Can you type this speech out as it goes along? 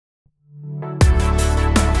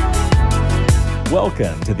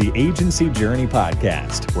Welcome to the Agency Journey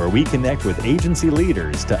Podcast, where we connect with agency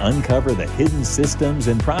leaders to uncover the hidden systems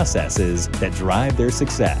and processes that drive their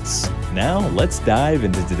success. Now, let's dive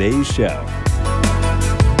into today's show.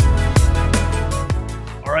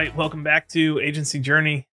 All right, welcome back to Agency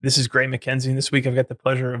Journey. This is MacKenzie, and this week I've got the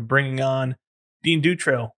pleasure of bringing on Dean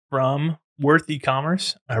Dutro from Worth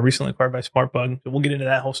eCommerce, recently acquired by SmartBug. So we'll get into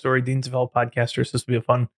that whole story. Dean's a fellow podcaster, so this will be a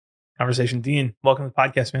fun conversation. Dean, welcome to the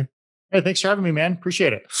podcast, man. Hey, thanks for having me, man.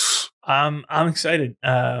 Appreciate it. I'm excited.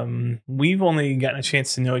 We've only gotten a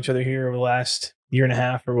chance to know each other here over the last year and a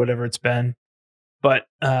half or whatever it's been. But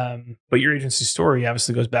your agency story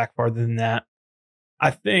obviously goes back farther than that.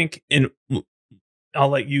 I think, and I'll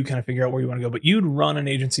let you kind of figure out where you want to go, but you'd run an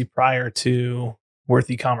agency prior to Worth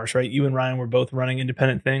eCommerce, right? You and Ryan were both running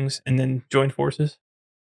independent things and then joined forces?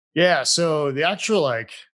 Yeah. So the actual,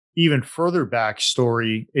 even further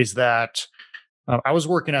backstory is that I was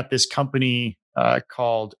working at this company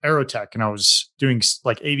called Aerotech, and I was doing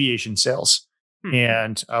aviation sales.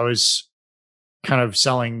 And I was kind of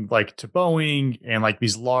selling to Boeing and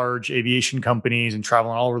these large aviation companies and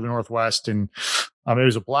traveling all over the Northwest. And it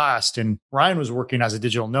was a blast. And Ryan was working as a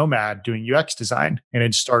digital nomad doing UX design and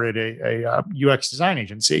had started a UX design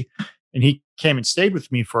agency. And he came and stayed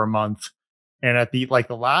with me for a month. And at the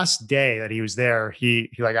last day that he was there,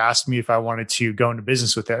 he asked me if I wanted to go into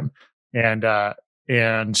business with him. And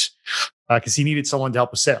because he needed someone to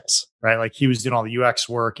help with sales, right? He was doing all the UX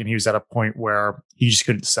work and he was at a point where he just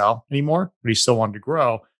couldn't sell anymore, but he still wanted to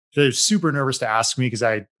grow. So he was super nervous to ask me because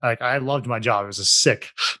I loved my job. It was a sick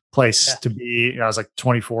place to be. I was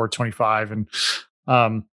 24, 25.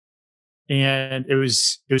 And it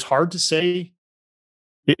was hard to say.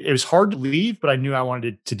 It was hard to leave, but I knew I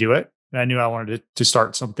wanted to do it. And I knew I wanted to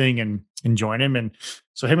start something and join him. And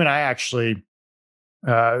so him and I actually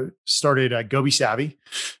started Go Be Savvy,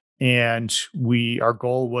 and our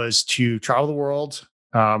goal was to travel the world,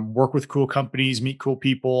 work with cool companies, meet cool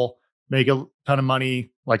people, make a ton of money,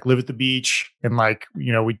 live at the beach. And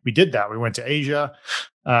we did that. We went to Asia,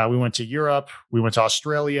 we went to Europe, we went to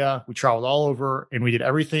Australia, we traveled all over, and we did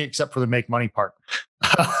everything except for the make money part.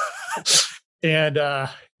 And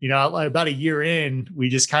about a year in, we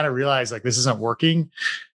just kind of realized this isn't working,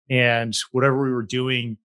 and whatever we were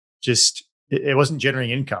doing just it wasn't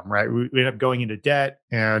generating income, right? We ended up going into debt,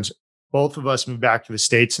 and both of us moved back to the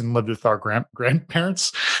States and lived with our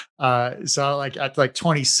grandparents. So at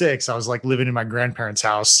 26, I was living in my grandparents'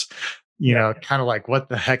 house, kind of what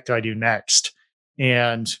the heck do I do next?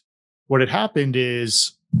 And what had happened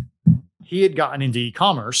is he had gotten into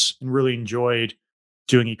e-commerce and really enjoyed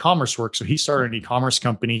doing e-commerce work. So he started an e-commerce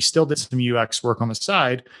company, still did some UX work on the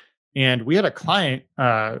side. And we had a client,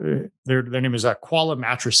 their name is Koala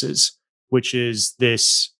Mattresses, which is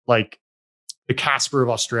this the Casper of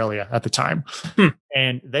Australia at the time.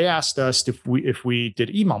 And they asked us if we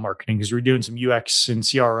did email marketing because we were doing some UX and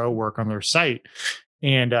CRO work on their site.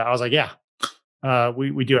 And I was like, yeah,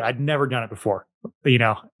 we do it. I'd never done it before,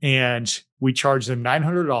 and we charged them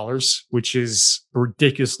 $900, which is a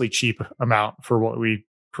ridiculously cheap amount for what we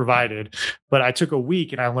provided. But I took a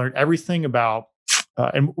week and I learned everything about,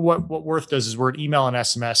 and what Worth does is we're an email and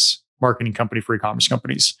SMS marketing company for e-commerce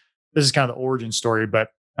companies. This is kind of the origin story,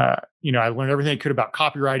 but I learned everything I could about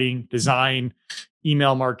copywriting, design,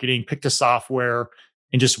 email marketing, picked a software,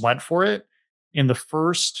 and just went for it. And the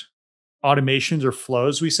first automations or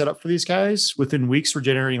flows we set up for these guys, within weeks, were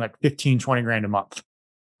generating 15, 20 grand a month.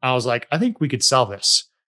 I was like, I think we could sell this.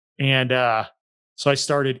 And so I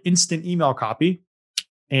started instant email copy,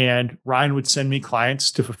 and Ryan would send me clients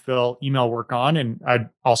to fulfill email work on. And I'd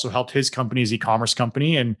also helped his company's e-commerce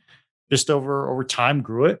company, and just over time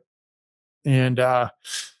grew it. And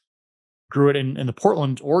grew it in the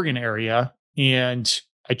Portland, Oregon area. And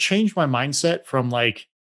I changed my mindset from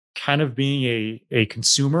kind of being a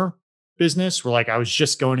consumer business where I was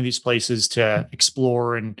just going to these places to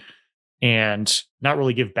explore and not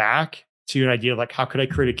really give back, to an idea of how could I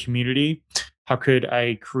create a community? How could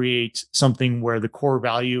I create something where the core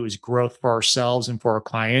value is growth for ourselves and for our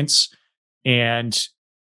clients? And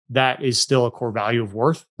that is still a core value of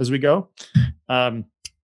Worth as we go.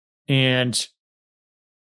 And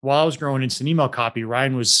while I was growing instant email copy,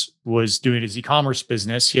 Ryan was doing his e-commerce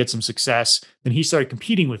business. He had some success. Then he started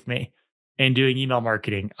competing with me and doing email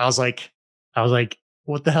marketing. I was like,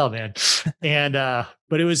 what the hell, man? And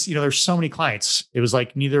but it was, there's so many clients. It was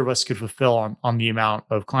neither of us could fulfill on the amount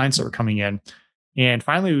of clients that were coming in. And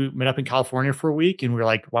finally, we met up in California for a week, and we were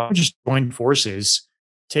like, why don't we just join forces,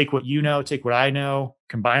 take what you know, take what I know,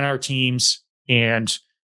 combine our teams, and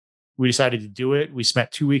we decided to do it. We spent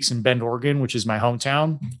 2 weeks in Bend, Oregon, which is my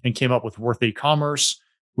hometown, and came up with Worth eCommerce.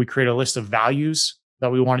 We created a list of values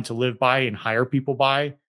that we wanted to live by and hire people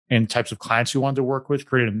by, and types of clients we wanted to work with,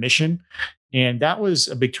 created a mission. And that was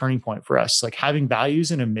a big turning point for us. Like having values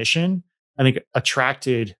and a mission, I think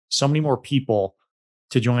attracted so many more people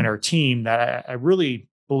to join our team that I really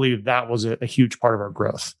believe that was a huge part of our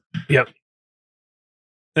growth. Yep.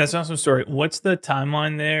 That's an awesome story. What's the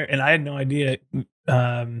timeline there? And I had no idea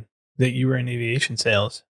that you were in aviation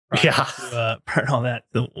sales. Yeah. Part all that.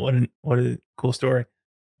 So what a cool story.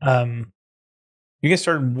 You guys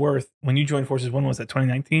started Worth when you joined forces. When was that?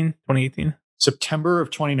 2019, 2018? September of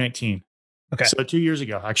 2019. Okay. So 2 years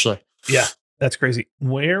ago, actually. Yeah. That's crazy.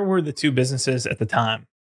 Where were the two businesses at the time?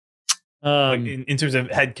 Like in terms of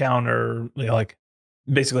head count, or like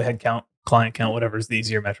basically head count, client count, whatever is the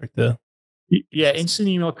easier metric to. Yeah. Instant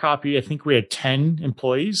email copy. I think we had 10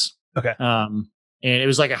 employees. Okay. And it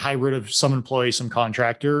was like a hybrid of some employees, some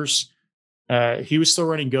contractors. He was still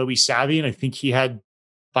running Gobi Savvy, and I think he had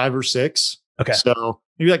 5 or 6. Okay. So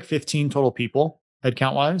maybe like 15 total people,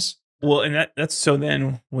 headcount wise. Well, and that's so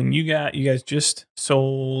then when you guys just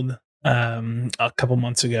sold a couple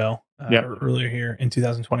months ago, or earlier here in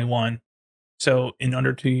 2021. So in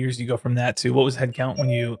under 2 years, you go from that to what was headcount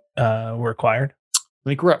when you were acquired? I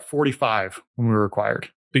think we're at 45 when we were acquired.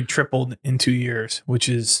 Big tripled in 2 years, which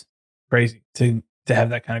is crazy to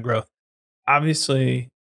have that kind of growth. Obviously,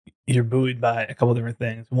 you're buoyed by a couple different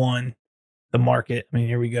things. One, the market. I mean,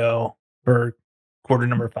 here we go for quarter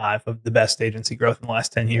number 5 of the best agency growth in the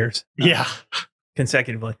last 10 years.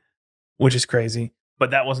 Consecutively, which is crazy.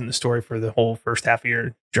 But that wasn't the story for the whole first half of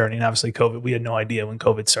your journey. And obviously COVID, we had no idea when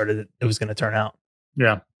COVID started it was going to turn out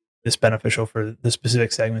this beneficial for the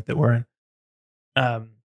specific segment that we're in.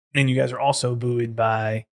 And you guys are also buoyed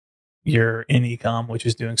by your in e-com, which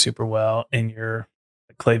is doing super well. And your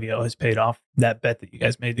Klaviyo has paid off that bet that you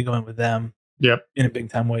guys made to go in with them in a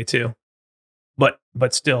big time way too.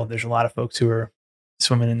 But still, there's a lot of folks who are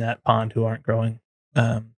swimming in that pond who aren't growing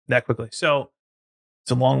that quickly. So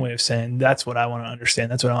it's a long way of saying that's what I want to understand.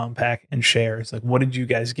 That's what I'll unpack and share. Is like, what did you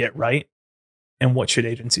guys get right? And what should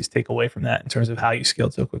agencies take away from that in terms of how you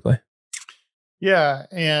scaled so quickly? Yeah.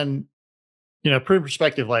 And, put in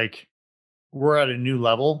perspective, like we're at a new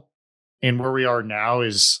level, and where we are now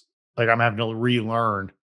is like, I'm having to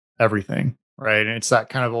relearn everything. Right. And it's that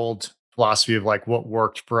kind of old philosophy of like what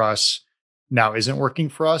worked for us now isn't working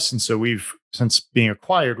for us. And so since being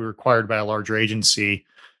acquired, we were acquired by a larger agency.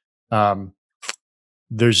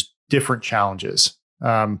 There's different challenges.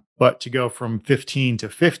 But to go from 15 to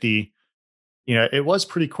 50, it was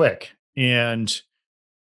pretty quick. And,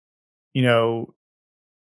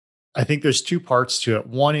 I think there's 2 parts to it.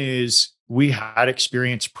 One is we had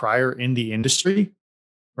experience prior in the industry,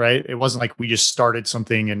 right? It wasn't like we just started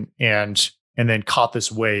something and then caught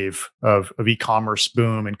this wave of e-commerce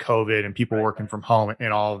boom and COVID and people working from home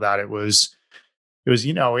and all of that. It was,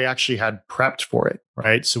 we actually had prepped for it,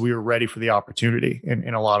 right? So we were ready for the opportunity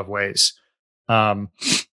in a lot of ways. And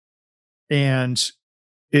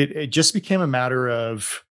it just became a matter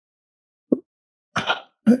of,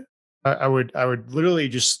 I would literally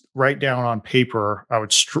just write down on paper, I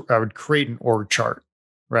would create an org chart,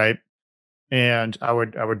 right? And I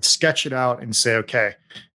would sketch it out and say, okay,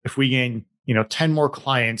 if we gain, 10 more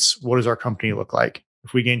clients, what does our company look like?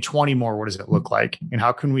 If we gain 20 more, what does it look like? And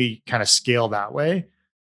how can we kind of scale that way?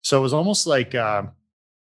 So it was almost like I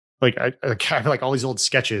have like all these old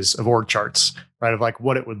sketches of org charts, right? Of like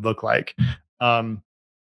what it would look like. But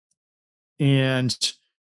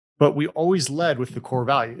we always led with the core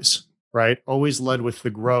values, right? Always led with the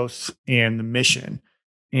growth and the mission.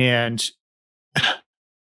 And,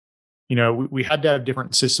 we had to have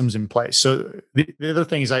different systems in place. So the other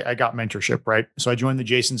thing is I got mentorship, right? So I joined the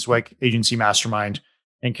Jason Swick Agency Mastermind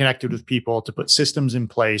and connected with people to put systems in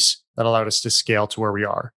place that allowed us to scale to where we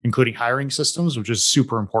are, including hiring systems, which is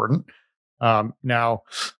super important. Now,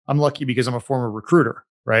 I'm lucky because I'm a former recruiter,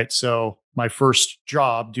 right? So my first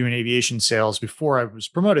job doing aviation sales before I was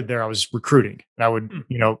promoted there, I was recruiting. And I would,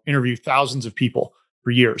 interview thousands of people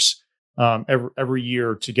for years, every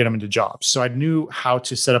year to get them into jobs. So I knew how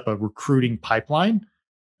to set up a recruiting pipeline.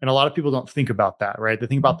 And a lot of people don't think about that, right? They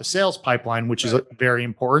think about the sales pipeline, which is very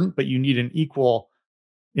important, but you need an equal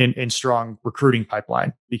and strong recruiting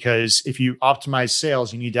pipeline, because if you optimize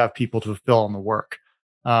sales, you need to have people to fulfill on the work.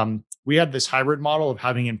 We had this hybrid model of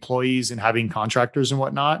having employees and having contractors and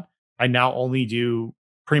whatnot. I now only do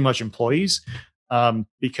pretty much employees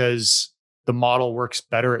because the model works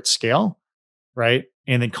better at scale, right?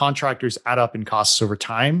 And then contractors add up in costs over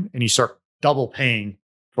time, and you start double paying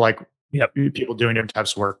for like people doing different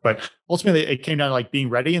types of work. But ultimately, it came down to like being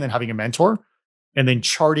ready and then having a mentor and then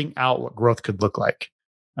charting out what growth could look like.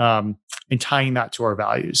 and tying that to our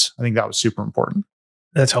values. I think that was super important.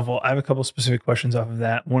 That's helpful. I have a couple specific questions off of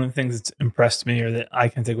that. One of the things that's impressed me, or that I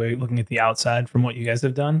can take away looking at the outside from what you guys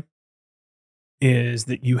have done, is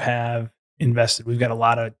that you have invested. We've got a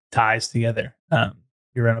lot of ties together.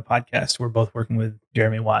 You're on a podcast. We're both working with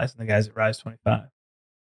Jeremy Wise and the guys at Rise 25.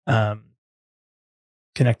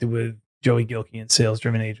 Connected with Joey Gilkey in Sales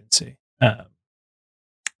Driven Agency. Todd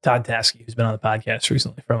Dymski, who's been on the podcast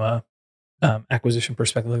recently from a acquisition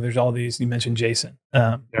perspective. Like, there's all these. You mentioned Jason.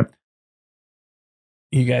 Yep.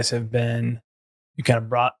 You guys have been.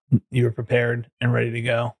 You were prepared and ready to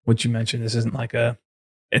go. Which you mentioned, this isn't like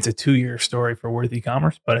it's a 2-year story for Worth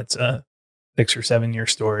eCommerce, but it's a 6 or 7 year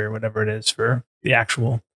story or whatever it is for the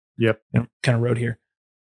actual kind of road here.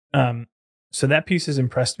 So that piece has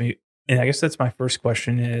impressed me. And I guess that's my first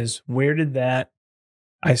question is, where did that,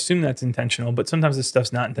 I assume that's intentional, but sometimes this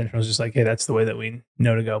stuff's not intentional. It's just like, hey, that's the way that we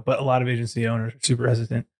know to go. But a lot of agency owners are super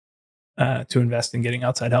hesitant to invest in getting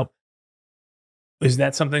outside help. Is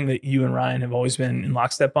that something that you and Ryan have always been in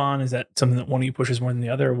lockstep on? Is that something that one of you pushes more than the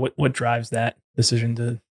other? What drives that decision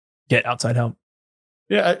to get outside help?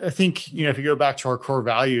 Yeah, I think, if you go back to our core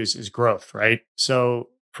values is growth, right? So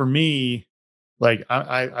for me, like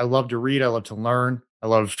I love to read, I love to learn, I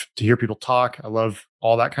love to hear people talk, I love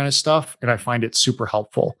all that kind of stuff, and I find it super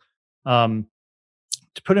helpful. To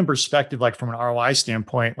put in perspective, like from an ROI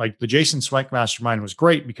standpoint, like the Jason Swank Mastermind was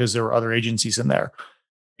great because there were other agencies in there.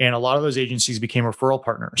 And a lot of those agencies became referral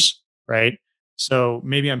partners, right? So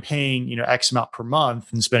maybe I'm paying, X amount per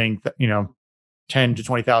month and spending, $10,000 to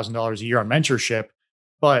 $20,000 a year on mentorship.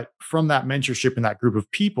 But from that mentorship and that group of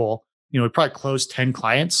people, we probably closed 10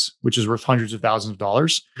 clients, which is worth hundreds of thousands of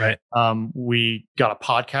dollars. Right. We got a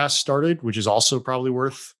podcast started, which is also probably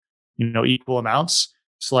worth, equal amounts.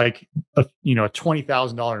 It's like a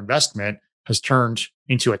 $20,000 investment has turned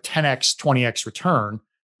into a 10x, 20x return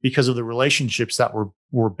because of the relationships that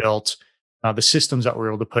were built, the systems that we were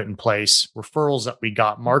able to put in place, referrals that we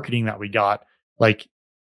got, marketing that we got. Like,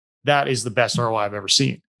 that is the best ROI I've ever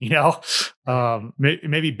seen. Maybe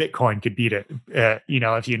Bitcoin could beat it,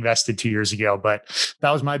 if you invested 2 years ago. But that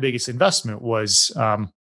was my biggest investment was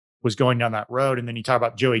going down that road. And then you talk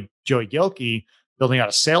about Joey Gilkey building out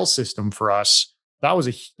a sales system for us. That was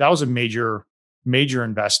a major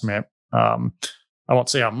investment. I won't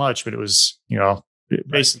say how much, but it was,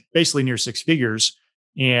 basically near 6 figures.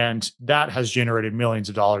 And that has generated millions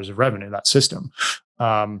of dollars of revenue, that system.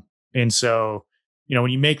 And so,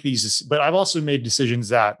 when you make these, but I've also made decisions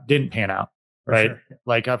that didn't pan out, right? Sure.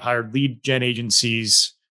 Like I've hired lead gen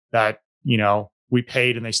agencies that, we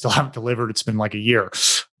paid and they still haven't delivered. It's been like a year.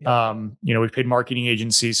 Yeah. We've paid marketing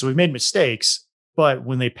agencies. So we've made mistakes, but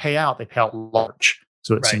when they pay out large.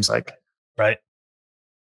 So it seems like. Right.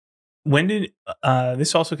 When did,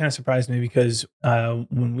 this also kind of surprised me because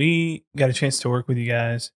when we got a chance to work with you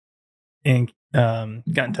guys and got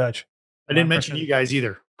in touch. I didn't mention you guys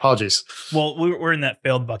either. Apologies. Well, we're in that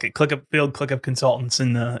failed bucket. ClickUp consultants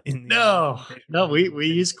in the no, we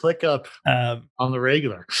use ClickUp on the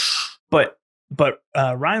regular. But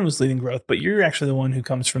Ryan was leading growth, but you're actually the one who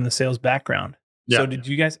comes from the sales background. Yeah. So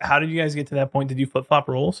how did you guys get to that point? Did you flip-flop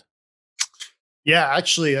roles? Yeah,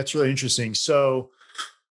 actually, that's really interesting. So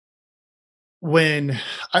when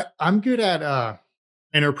I'm good at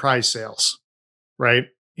enterprise sales, right?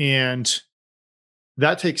 And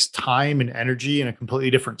that takes time and energy in a completely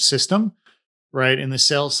different system, right? And the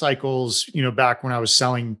sales cycles, back when I was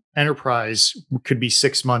selling enterprise could be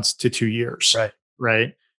 6 months to 2 years,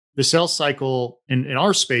 right? The sales cycle in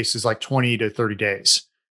our space is like 20 to 30 days.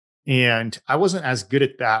 And I wasn't as good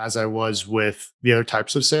at that as I was with the other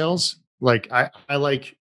types of sales. Like I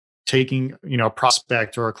like taking, a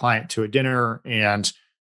prospect or a client to a dinner and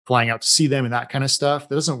flying out to see them and that kind of stuff.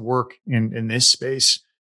 That doesn't work in this space.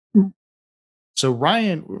 So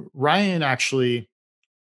Ryan actually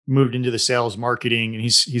moved into the sales marketing, and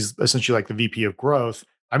he's essentially like the VP of growth.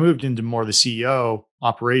 I moved into more of the CEO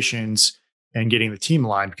operations and getting the team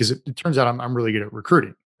aligned because it turns out I'm really good at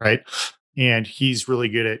recruiting, right? And he's really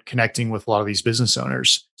good at connecting with a lot of these business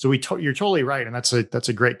owners. So you're totally right, and that's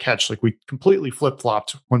a great catch. Like, we completely flip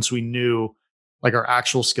flopped once we knew like our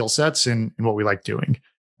actual skill sets and what we like doing.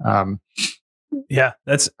 Yeah,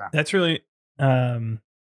 that's really.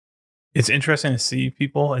 It's interesting to see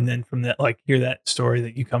people, and then from that, like, hear that story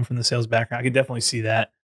that you come from the sales background. I could definitely see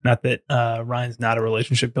that. Not that Ryan's not a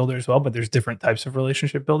relationship builder as well, but there's different types of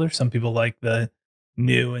relationship builders. Some people like the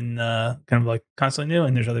new and kind of like constantly new,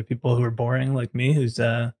 and there's other people who are boring like me, who's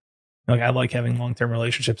like, I like having long-term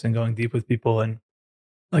relationships and going deep with people, and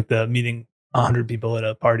like the meeting 100 people at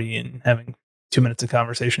a party and having 2 minutes of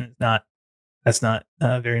conversation is not that's not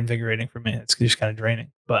very invigorating for me. It's just kind of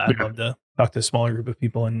draining. But I'd love to talk to a smaller group of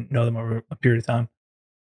people and know them over a period of time.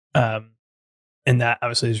 And that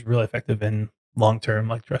obviously is really effective in long-term,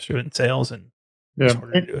 like trust-driven sales, and it's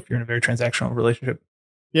harder to do if you're in a very transactional relationship.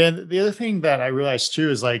 Yeah. The other thing that I realized too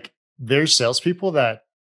is like there's salespeople that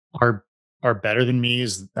are better than me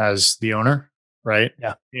as the owner, right?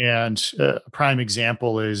 Yeah. And a prime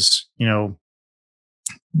example is, you know,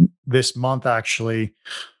 this month actually,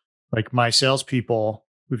 like my salespeople,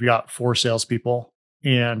 we've got 4 salespeople,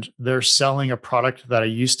 and they're selling a product that I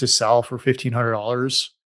used to sell for $1,500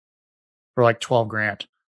 for like 12 grand.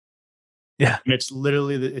 Yeah. And it's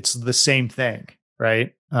literally it's the same thing,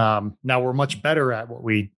 right? Now we're much better at what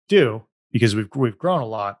we do because we've grown a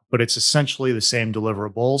lot, but it's essentially the same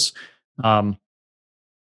deliverables. And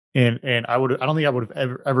I don't think I would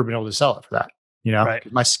have ever been able to sell it for that, you know, Right.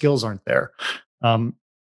 my skills aren't there. I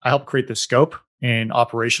helped create the scope and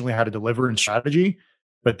operationally how to deliver and strategy,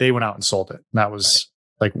 but they went out and sold it. And that was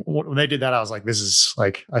like, when they did that, I was like, this is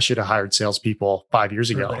like, I should have hired salespeople 5 years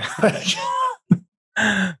ago. Really?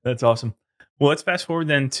 That's awesome. Well, let's fast forward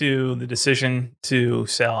then to the decision to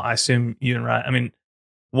sell. I assume you and Ryan, I mean,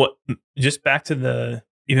 just back to the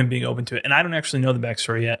even being open to it. And I don't actually know the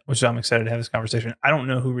backstory yet, which I'm excited to have this conversation. I don't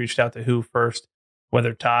know who reached out to who first,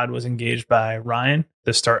 whether Todd was engaged by Ryan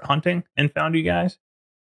to start hunting and found you guys,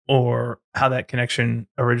 or how that connection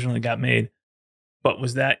originally got made. But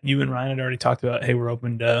was that you and Ryan had already talked about, hey, we're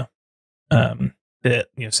open to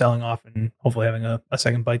selling off and hopefully having a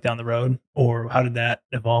second bite down the road? Or how did that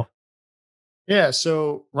evolve? Yeah.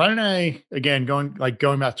 So Ryan and I, again,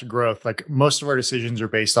 going back to growth, like most of our decisions are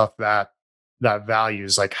based off that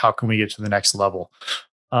values, like how can we get to the next level?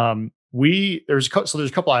 There's a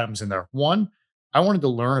couple items in there. One, I wanted to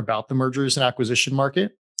learn about the mergers and acquisition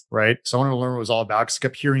market, right? So I wanted to learn what it was all about, because I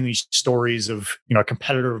kept hearing these stories of, you know, a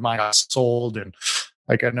competitor of mine got sold, and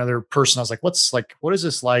like another person, I was like, what is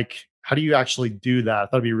this like? How do you actually do that? I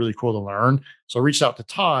thought it'd be really cool to learn. So I reached out to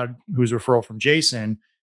Todd, who's a referral from Jason,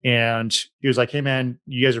 and he was like, hey man,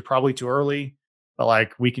 you guys are probably too early, but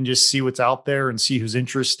like we can just see what's out there and see who's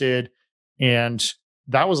interested. And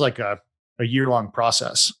that was like a year-long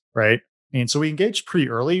process, right? And so we engaged pretty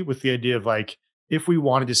early with the idea of like, if we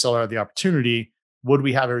wanted to sell out the opportunity, would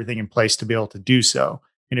we have everything in place to be able to do so?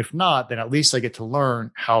 And if not, then at least I get to learn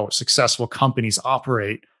how successful companies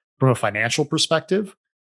operate from a financial perspective,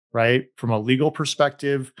 right? From a legal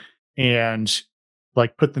perspective, and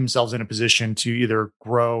like put themselves in a position to either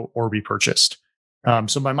grow or be purchased.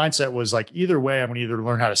 So my mindset was like, either way, I'm going to either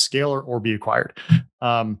learn how to scale or be acquired.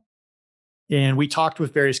 And we talked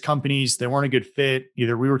with various companies. They weren't a good fit.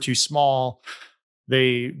 Either we were too small,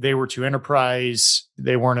 they were too enterprise,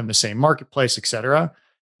 they weren't in the same marketplace, et cetera.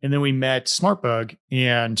 And then we met SmartBug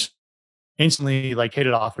and instantly like hit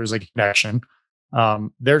it off. There's like a connection.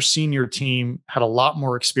 Their senior team had a lot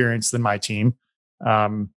more experience than my team.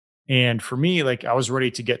 And for me, like I was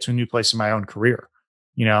ready to get to a new place in my own career.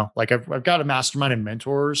 You know, like I've got a mastermind and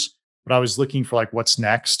mentors, but I was looking for like what's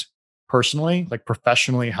next personally, like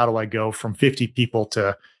professionally. How do I go from 50 people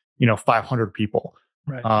to, 500 people?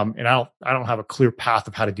 Right. And I don't have a clear path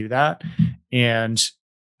of how to do that. And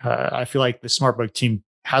I feel like the SmartBug team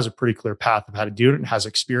has a pretty clear path of how to do it and has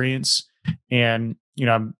experience. And,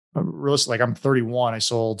 I'm realistic, like I'm 31, I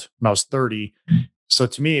sold when I was 30. So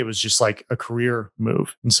to me, it was just like a career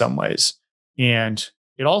move in some ways. And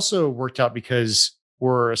it also worked out because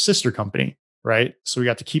we're a sister company, right? So we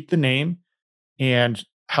got to keep the name, and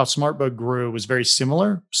how SmartBug grew was very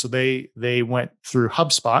similar. So they went through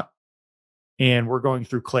HubSpot, and we're going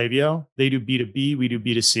through Klaviyo. They do B2B, we do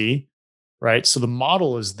B2C, right? So the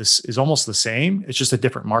model is almost the same. It's just a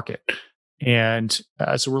different market. And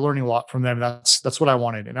so we're learning a lot from them. That's what I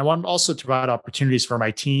wanted. And I wanted also to provide opportunities for my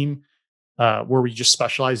team where we just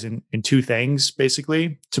specialize in 2 things,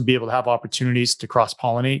 basically, to be able to have opportunities to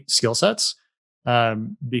cross-pollinate skill sets,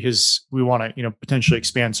 because we want to, potentially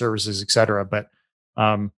expand services, et cetera. But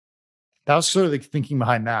that was sort of the thinking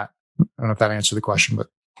behind that. I don't know if that answered the question, but.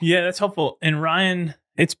 Yeah, that's helpful. And Ryan,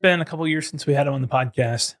 it's been a couple of years since we had him on the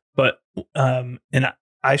podcast, but and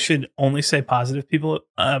I should only say positive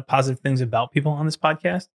things about people on this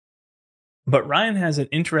podcast. But Ryan has an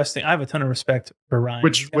interesting. I have a ton of respect for Ryan.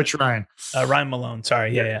 Which Ryan? Ryan Malone.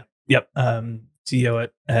 Sorry. Yeah. Yep. CEO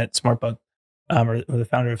at SmartBug, or the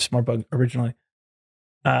founder of SmartBug originally.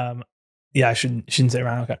 Yeah, I shouldn't say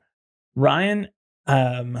Ryan. Okay, Ryan.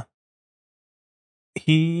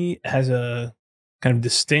 He has a kind of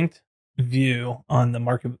distinct view on the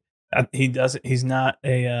market. He's not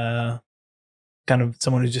a kind of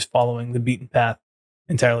someone who's just following the beaten path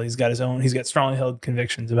entirely. He's got strongly held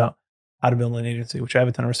convictions about how to build an agency, which I have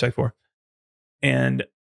a ton of respect for. And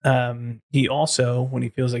he also, when he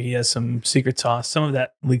feels like he has some secret sauce, some of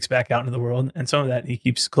that leaks back out into the world, and some of that he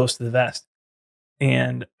keeps close to the vest.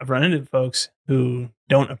 And I've run into folks who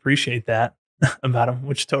don't appreciate that about him,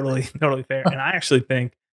 which totally fair. And I actually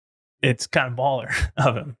think it's kind of baller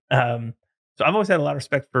of him. So I've always had a lot of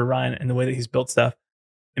respect for Ryan and the way that he's built stuff,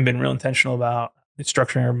 and been real intentional about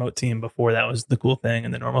structuring a remote team before that was the cool thing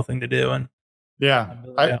and the normal thing to do. And yeah,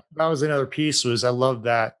 that was another piece. Was I love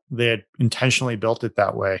that they had intentionally built it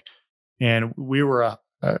that way, and we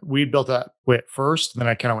built that way at first, and then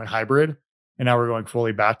I kind of went hybrid, and now we're going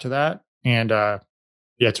fully back to that. And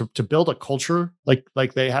to build a culture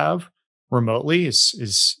like they have remotely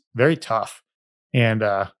is very tough, and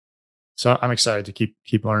so I'm excited to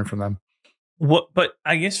keep learning from them. But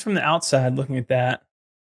I guess from the outside looking at that,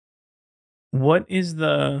 what's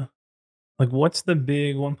the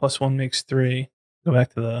big 1 + 1 makes 3? Go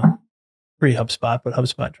back to the pre-HubSpot, but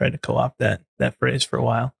HubSpot tried to co-opt that phrase for a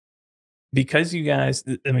while. Because you guys,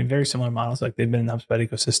 I mean, very similar models. Like they've been in the HubSpot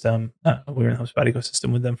ecosystem. We were in the HubSpot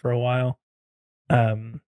ecosystem with them for a while.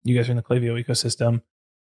 You guys are in the Klaviyo ecosystem,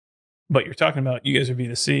 but you're talking about you guys are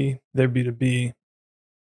B2C, they're B2B.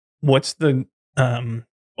 What's the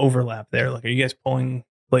overlap there? Like, are you guys pulling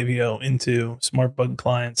Klaviyo into SmartBug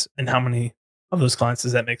clients, and how many of those clients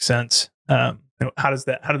does that make sense? How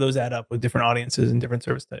do those add up with different audiences and different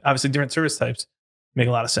service types? Obviously, different service types make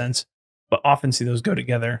a lot of sense, but often see those go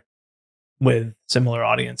together with similar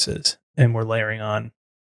audiences, and we're layering on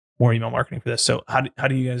more email marketing for this. So how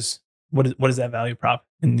do you guys, what is that value prop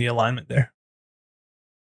in the alignment there?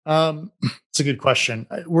 It's a good question.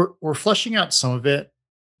 We're fleshing out some of it.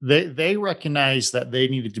 They recognize that they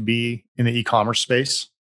needed to be in the e-commerce space,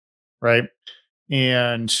 right?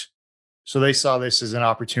 And so they saw this as an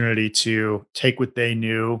opportunity to take what they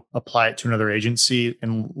knew, apply it to another agency,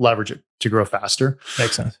 and leverage it to grow faster.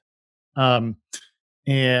 Makes sense.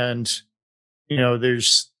 And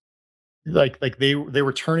there's like they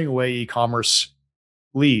were turning away e-commerce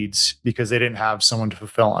leads because they didn't have someone to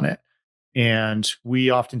fulfill on it. And we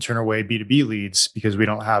often turn away B2B leads because we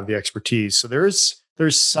don't have the expertise. So there's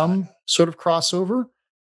some sort of crossover.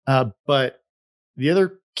 But the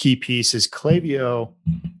other key piece is Klaviyo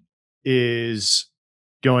is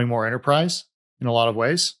going more enterprise in a lot of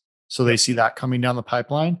ways. So they see that coming down the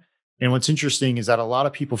pipeline. And what's interesting is that a lot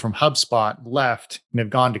of people from HubSpot left and have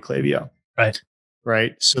gone to Klaviyo.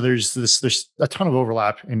 Right. So there's a ton of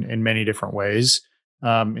overlap in many different ways.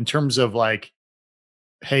 In terms of like,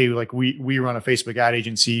 hey, like we run a Facebook ad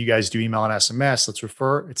agency, you guys do email and SMS, let's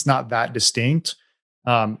refer. It's not that distinct.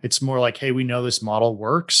 It's more like, hey, we know this model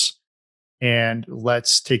works, and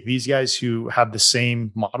let's take these guys who have the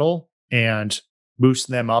same model and boost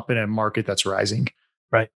them up in a market that's rising.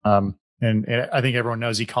 Right. And I think everyone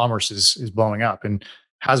knows e-commerce is blowing up and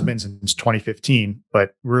has been since 2015,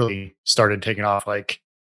 but really started taking off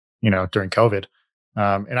during COVID.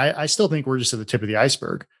 And I still think we're just at the tip of the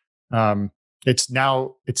iceberg. It's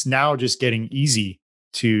now just getting easy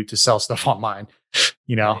to sell stuff online.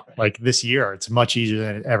 Like this year, it's much easier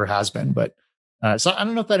than it ever has been. But so I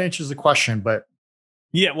don't know if that answers the question, but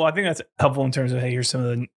yeah, well, I think that's helpful in terms of, hey, here's some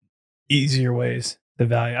of the easier ways to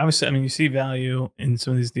value. Obviously, I mean, you see value in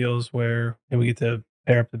some of these deals where we get to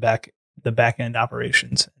pair up the back end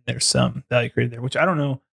operations. There's some value created there, which I don't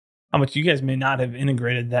know how much you guys may not have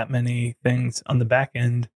integrated that many things on the back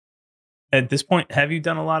end. At this point, have you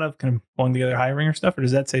done a lot of kind of pulling together hiring or stuff, or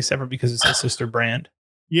does that say separate because it's a sister brand?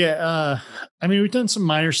 Yeah. I mean, we've done some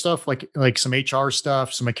minor stuff like some HR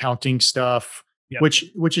stuff, some accounting stuff, yep.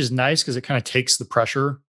 which is nice because it kind of takes the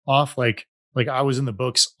pressure off. Like I was in the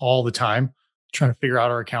books all the time trying to figure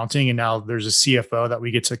out our accounting, and now there's a CFO that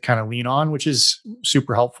we get to kind of lean on, which is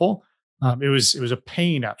super helpful. It was a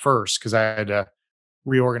pain at first because I had to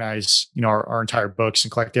reorganize, our entire books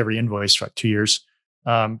and collect every invoice for like 2 years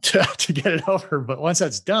to get it over. But once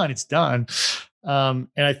that's done, it's done. And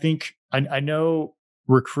I think I know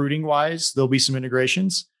recruiting wise, there'll be some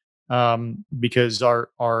integrations because our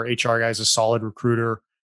HR guy is a solid recruiter,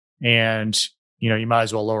 and you might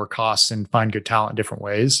as well lower costs and find good talent in different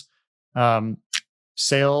ways.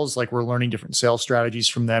 Sales, like we're learning different sales strategies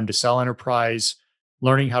from them to sell enterprise,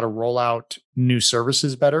 learning how to roll out new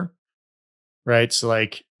services better. Right. So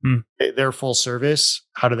like they're full service.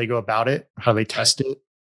 How do they go about it? How do they test it?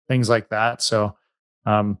 Things like that. So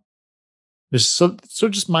there's so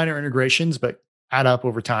just minor integrations, but add up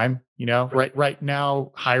over time. Right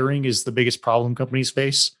now, hiring is the biggest problem companies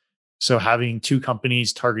face. So having two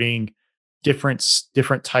companies targeting different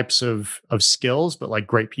types of skills, but like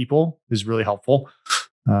great people is really helpful.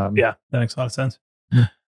 Yeah, that makes a lot of sense.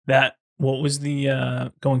 What was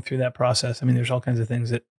the going through that process? I mean, there's all kinds of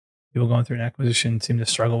things that people going through an acquisition seem to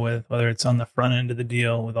struggle with, whether it's on the front end of the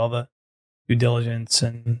deal with all the due diligence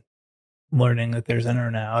and learning that there's an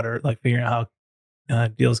earn out, or like figuring out how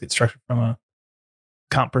deals get structured from a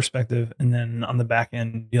comp perspective, and then on the back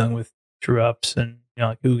end dealing with true ups and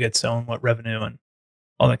like who gets owned what revenue and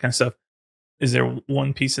all that kind of stuff. Is there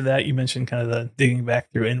one piece of that you mentioned, kind of the digging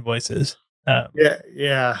back through invoices?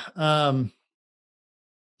 Yeah.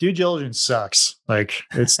 Due diligence sucks. Like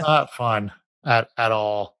it's not fun at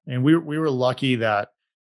all. And we were lucky that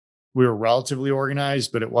we were relatively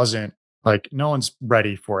organized, but it wasn't like no one's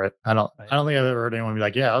ready for it. I don't think I've ever heard anyone be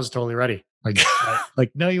like, yeah, I was totally ready. Like,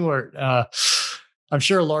 like no, you weren't. I'm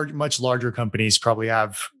sure much larger companies probably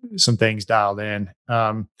have some things dialed in.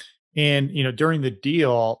 And during the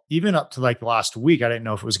deal, even up to like the last week, I didn't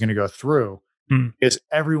know if it was going to go through because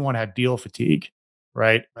everyone had deal fatigue,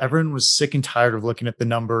 right? Everyone was sick and tired of looking at the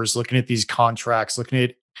numbers, looking at these contracts, looking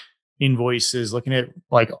at invoices, looking at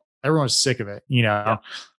like everyone was sick of it, Yeah.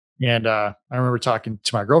 And I remember talking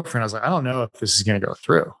to my girlfriend. I was like, I don't know if this is going to go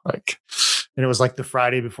through. Like, and it was like the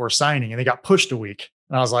Friday before signing, and they got pushed a week.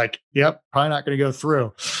 And I was like, yep, probably not going to go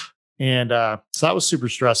through. And so that was super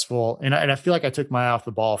stressful. And I feel like I took my eye off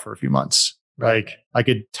the ball for a few months. Like I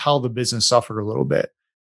could tell the business suffered a little bit.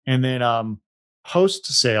 And then post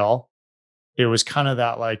sale, it was kind of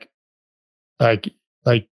that like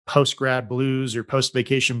post grad blues or post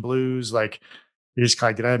vacation blues. Like you're just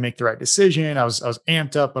kind of, did I make the right decision? I was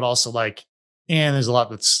amped up, but also like, and there's a lot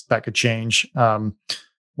that could change.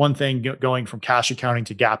 One thing going from cash accounting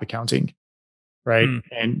to GAAP accounting, right?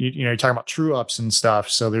 And you're talking about true ups and stuff.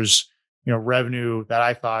 So there's revenue that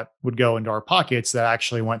I thought would go into our pockets that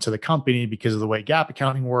actually went to the company because of the way GAAP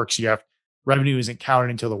accounting works. You have revenue isn't counted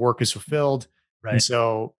until the work is fulfilled, and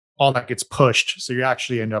so all that gets pushed. So you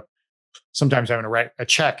actually end up sometimes having to write a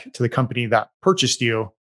check to the company that purchased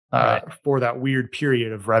you for that weird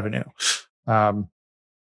period of revenue.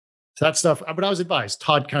 So that stuff. But I was advised.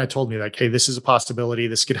 Todd kind of told me like, hey, this is a possibility.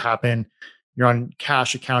 This could happen. You're on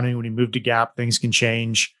cash accounting. When you move to GAAP, things can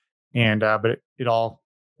change. And but it all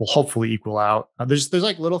will hopefully equal out. There's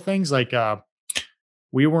like little things like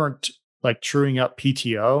we weren't like truing up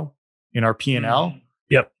PTO in our P&L.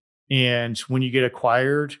 Yep. And when you get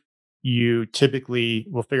acquired, you typically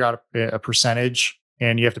will figure out a percentage,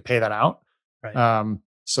 and you have to pay that out.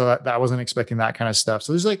 So that I wasn't expecting that kind of stuff.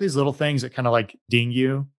 So there's like these little things that kind of like ding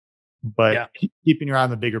you, but keeping your eye on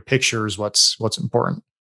the bigger picture is what's important.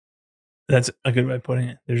 That's a good way of putting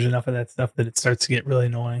it. There's enough of that stuff that it starts to get really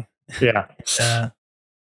annoying. Yeah. I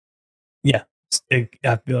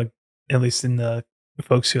feel like at least in the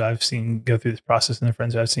folks who I've seen go through this process and the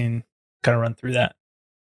friends who I've seen kind of run through that,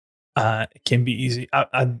 it can be easy.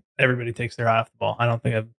 Everybody takes their eye off the ball. I don't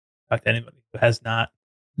think I've talked to anybody who has not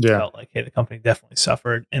felt like, hey, the company definitely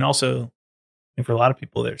suffered. And also, I think for a lot of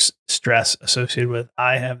people, there's stress associated with,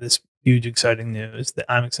 I have this huge, exciting news that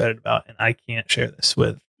I'm excited about, and I can't share this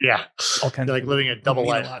with all kinds of like people. living a double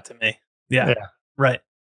life. A lot to me. Yeah. Right.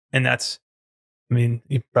 And that's, I mean,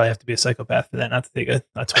 you probably have to be a psychopath for that, not to take a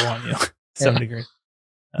toll on you to some degree.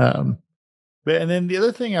 But and then the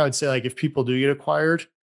other thing I would say, like if people do get acquired,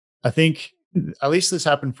 I think at least this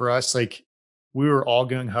happened for us. Like we were all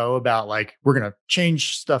gung ho about like, we're going to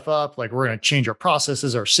change stuff up. Like we're going to change our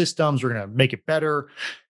processes, our systems. We're going to make it better.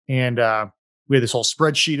 And we had this whole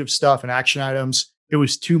spreadsheet of stuff and action items. It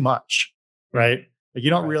was too much, right? Like you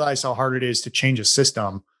don't realize how hard it is to change a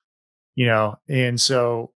system, And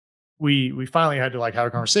so we finally had to like have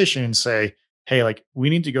a conversation and say, hey, like we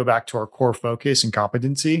need to go back to our core focus and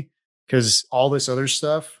competency, because all this other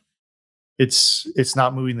stuff, it's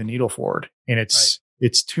not moving the needle forward, and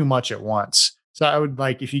it's too much at once. So I would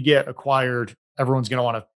like, if you get acquired, everyone's going to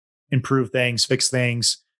want to improve things, fix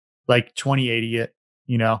things, like 2080 it,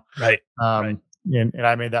 And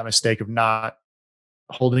I made that mistake of not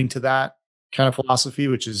holding to that kind of philosophy,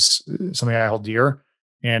 which is something I hold dear.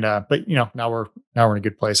 And but now we're in a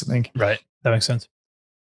good place, I think. Right. That makes sense.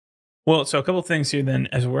 Well, so a couple of things here then,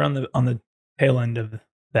 as we're on the tail end of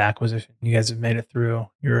the acquisition. You guys have made it through.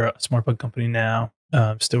 You're a SmartBug company now,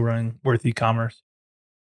 still running Worth eCommerce.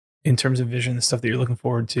 In terms of vision, the stuff that you're looking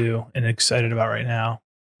forward to and excited about right now,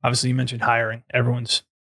 obviously you mentioned hiring. Everyone's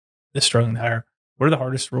struggling to hire. What are the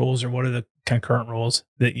hardest roles, or what are the kind of current roles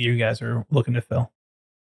that you guys are looking to fill?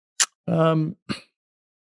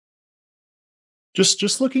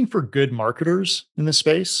 Just looking for good marketers in the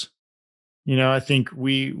space. I think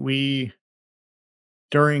we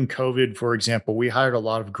during COVID, for example, we hired a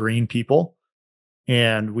lot of green people,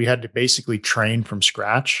 and we had to basically train from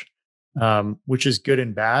scratch, which is good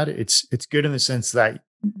and bad. It's good in the sense that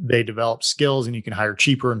they develop skills and you can hire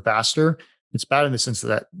cheaper and faster. It's bad in the sense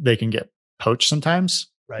that they can get poached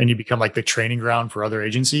sometimes. and you become like the training ground for other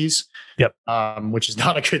agencies. Yep. Which is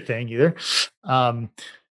not a good thing either.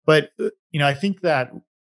 But I think that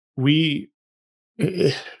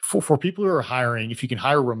for people who are hiring, if you can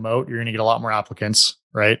hire remote, you're going to get a lot more applicants,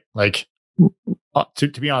 right? Like to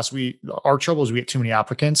be honest, our trouble is we get too many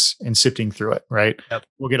applicants and sifting through it, right? Yep.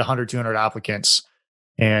 We'll get 100, 200 applicants,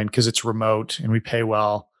 and because it's remote and we pay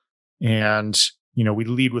well, and we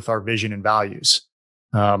lead with our vision and values.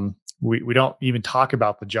 We don't even talk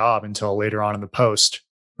about the job until later on in the post,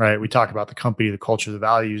 right? We talk about the company, the culture, the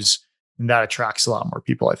values, and that attracts a lot more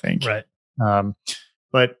people, I think. Right.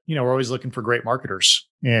 But we're always looking for great marketers,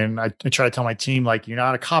 and I try to tell my team, like, you're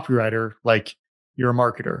not a copywriter, like you're a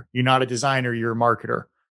marketer. You're not a designer, you're a marketer,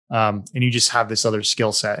 and you just have this other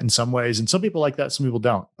skill set in some ways. And some people like that, some people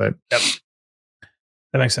don't. But yep,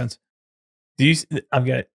 that makes sense. I've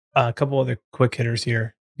got a couple other quick hitters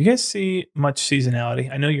here. Do you guys see much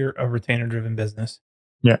seasonality? I know you're a retainer-driven business.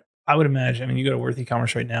 Yeah. I would imagine. I mean, you go to Worth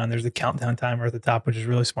eCommerce right now, and there's the countdown timer at the top, which is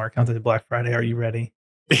really smart. Countdown to Black Friday. Are you ready?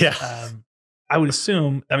 Yeah. I would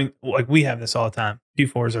assume. I mean, like we have this all the time.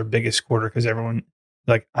 Q4 is our biggest quarter because everyone,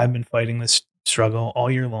 like, I've been fighting this struggle all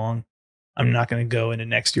year long. I'm not going to go into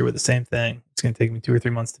next year with the same thing. It's going to take me 2 or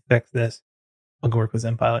 3 months to fix this. I'll go work with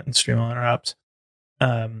ZenPilot and streamline our apps.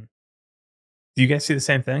 Do you guys see the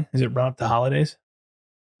same thing? Is it run up to holidays?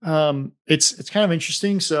 It's kind of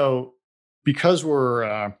interesting. So because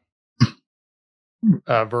we're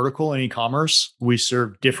vertical in e-commerce, we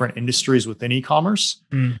serve different industries within e-commerce.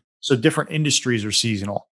 So different industries are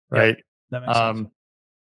seasonal, right? Yep, that makes sense.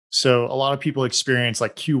 So a lot of people experience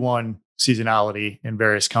like Q1 seasonality in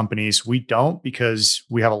various companies. We don't, because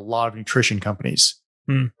we have a lot of nutrition companies,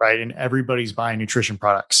 right? And everybody's buying nutrition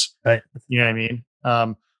products, right? You know what I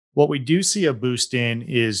mean? What we do see a boost in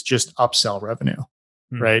is just upsell revenue,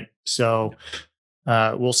 right? So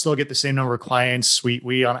we'll still get the same number of clients.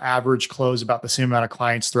 We on average close about the same amount of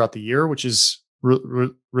clients throughout the year, which is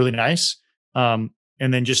really nice. And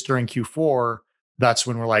then just during Q4, that's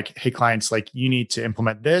when we're like, hey, clients, like, you need to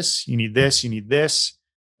implement this, you need this, you need this.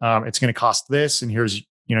 It's going to cost this, and here's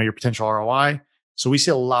your potential ROI. So we see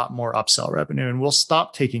a lot more upsell revenue, and we'll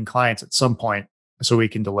stop taking clients at some point so we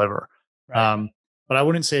can deliver. Right. But I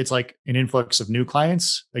wouldn't say it's like an influx of new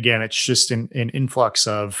clients. Again, it's just an influx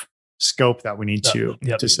of scope that we need to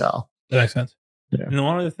sell. That makes sense. Yeah. And the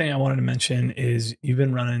one other thing I wanted to mention is you've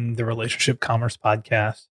been running the Relationship Commerce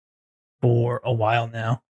podcast for a while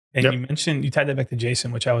now. And you mentioned, you tied that back to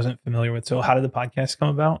Jason, which I wasn't familiar with. So how did the podcast come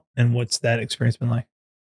about, and what's that experience been like?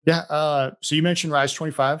 Yeah. So you mentioned Rise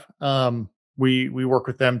 25. We work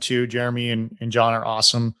with them too. Jeremy and John are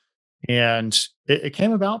awesome. And it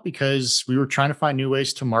came about because we were trying to find new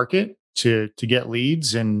ways to market, to get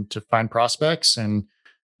leads and to find prospects. And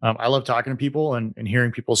I love talking to people and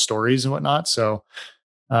hearing people's stories and whatnot. So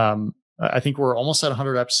I think we're almost at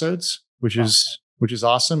 100 episodes, which is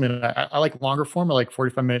awesome. And I like longer form. I like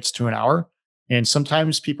 45 minutes to an hour. And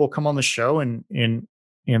sometimes people come on the show and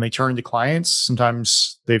they turn into clients.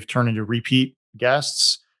 Sometimes they've turned into repeat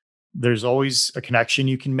guests. There's always a connection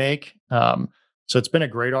you can make. So it's been a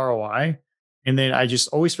great ROI. And then I just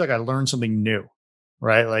always feel like I learned something new,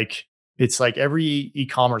 right? Like, it's like every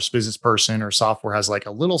e-commerce business person or software has like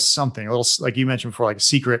a little something, like you mentioned before, like a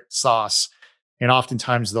secret sauce. And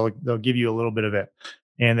oftentimes they'll give you a little bit of it.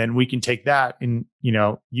 And then we can take that and,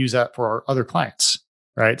 use that for our other clients,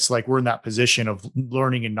 right? It's like we're in that position of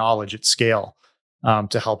learning and knowledge at scale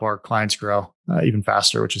to help our clients grow even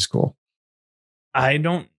faster, which is cool. I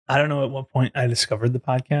don't know at what point I discovered the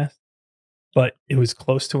podcast, but it was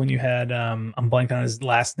close to when you had, I'm blanking on his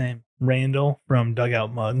last name, Randall from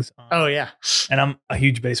Dugout Mugs. Oh yeah. And I'm a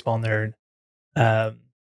huge baseball nerd.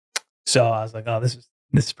 So I was like, oh, this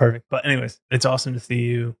is perfect. But anyways, it's awesome to see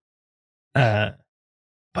you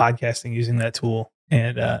podcasting using that tool.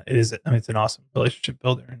 And it's an awesome relationship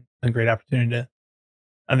builder and a great opportunity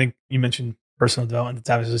I think you mentioned personal development. It's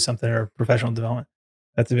obviously something, or professional development.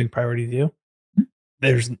 That's a big priority to you.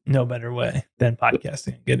 There's no better way than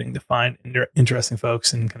podcasting and getting to find interesting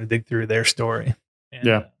folks and kind of dig through their story.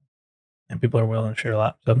 And, and people are willing to share a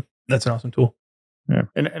lot. So that's an awesome tool. Yeah.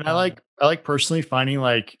 And I like personally finding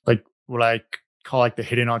like what I call like the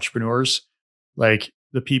hidden entrepreneurs, like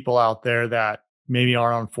the people out there that maybe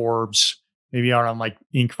aren't on Forbes, maybe aren't on like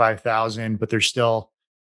Inc. 5000, but they're still,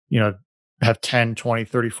 have 10, 20,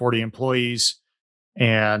 30, 40 employees,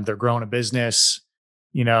 and they're growing a business,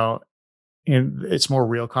 and it's more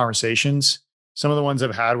real conversations. Some of the ones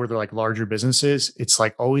I've had where they're like larger businesses, it's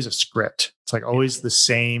like always a script. It's like always the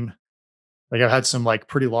same. Like I've had some like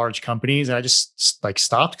pretty large companies, and I just like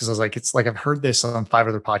stopped because I was like, it's like I've heard this on 5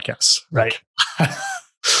 other podcasts. Right.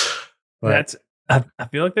 That's I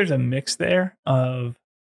feel like there's a mix there of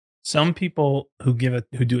some people who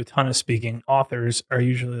do a ton of speaking. Authors are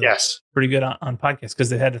usually pretty good on podcasts because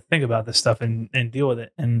they had to think about this stuff and deal with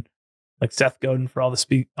it. And like Seth Godin, for all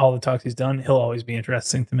the talks he's done, he'll always be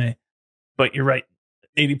interesting to me. But you're right,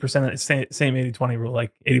 80% of the same 80-20 rule.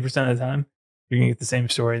 Like 80% of the time, you're gonna get the same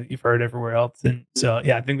story that you've heard everywhere else. And so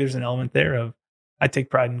yeah, I think there's an element there of I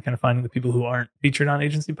take pride in kind of finding the people who aren't featured on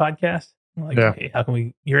agency podcasts. Like, hey, how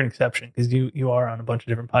can you're an exception because you are on a bunch of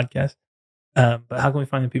different podcasts. But how can we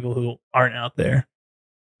find the people who aren't out there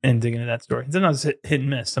and dig into that story? And sometimes it's hit and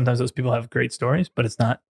miss. Sometimes those people have great stories, but it's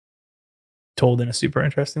not told in a super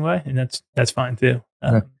interesting way, and that's fine too.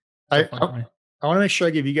 I want to make sure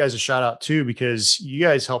I give you guys a shout out too, because you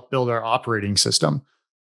guys helped build our operating system,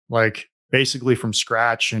 like basically from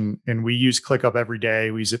scratch, and we use ClickUp every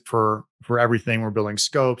day. We use it for everything. We're building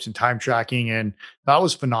scopes and time tracking, and that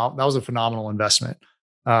was phenomenal. That was a phenomenal investment.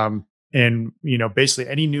 And,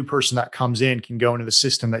 basically any new person that comes in can go into the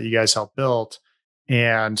system that you guys helped build,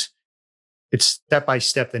 and it's step by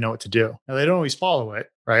step. They know what to do. Now, they don't always follow it,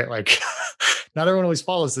 right? Like not everyone always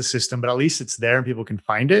follows the system, but at least it's there and people can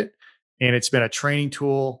find it. And it's been a training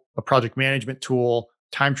tool, a project management tool,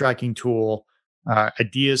 time tracking tool,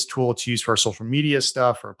 ideas tool to use for our social media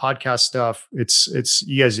stuff or podcast stuff. It's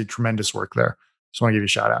you guys did tremendous work there. Just want to give you a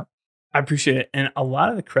shout out. I appreciate it. And a lot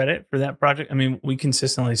of the credit for that project, I mean, we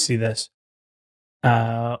consistently see this.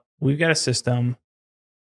 We've got a system.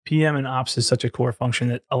 PM and ops is such a core function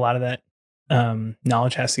that a lot of that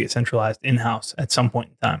knowledge has to get centralized in-house at some point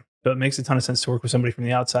in time. So it makes a ton of sense to work with somebody from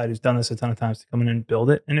the outside who's done this a ton of times to come in and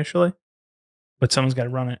build it initially. But someone's got to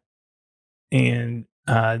run it. And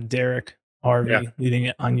Derek, Harvey leading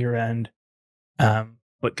it on your end.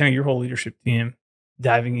 But kind of your whole leadership team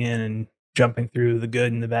diving in and jumping through the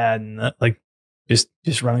good and the bad and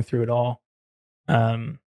just running through it all.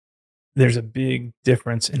 There's a big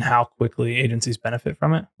difference in how quickly agencies benefit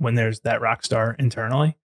from it when there's that rock star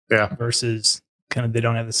internally versus kind of they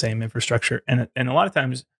don't have the same infrastructure. And a lot of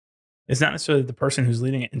times it's not necessarily that the person who's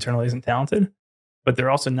leading it internally isn't talented, but they're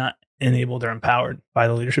also not enabled or empowered by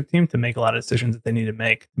the leadership team to make a lot of decisions that they need to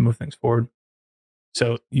make to move things forward.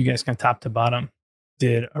 So you guys kind of top to bottom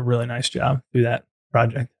did a really nice job through that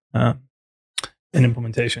project. And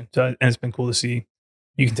implementation. So, and it's been cool to see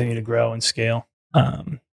you continue to grow and scale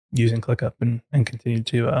using ClickUp and continue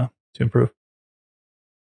to improve.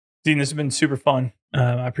 Dean, this has been super fun.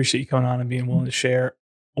 I appreciate you coming on and being willing to share.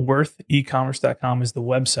 WorthEcommerce.com is the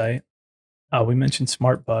website. We mentioned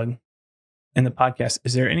SmartBug in the podcast.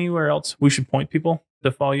 Is there anywhere else we should point people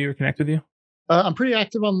to follow you or connect with you? I'm pretty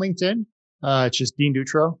active on LinkedIn. It's just Dean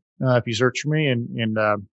Dutro. If you search for me, and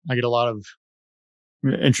I get a lot of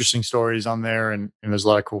interesting stories on there, and there's a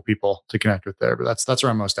lot of cool people to connect with there. But that's where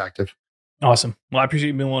I'm most active. Awesome. Well, I appreciate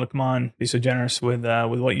you being willing to come on, be so generous with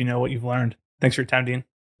what you know, what you've learned. Thanks for your time, Dean.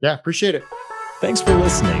 Yeah, appreciate it. Thanks for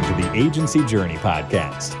listening to the Agency Journey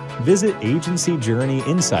podcast. Visit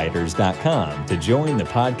agencyjourneyinsiders.com to join the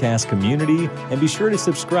podcast community and be sure to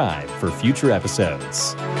subscribe for future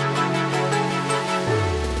episodes.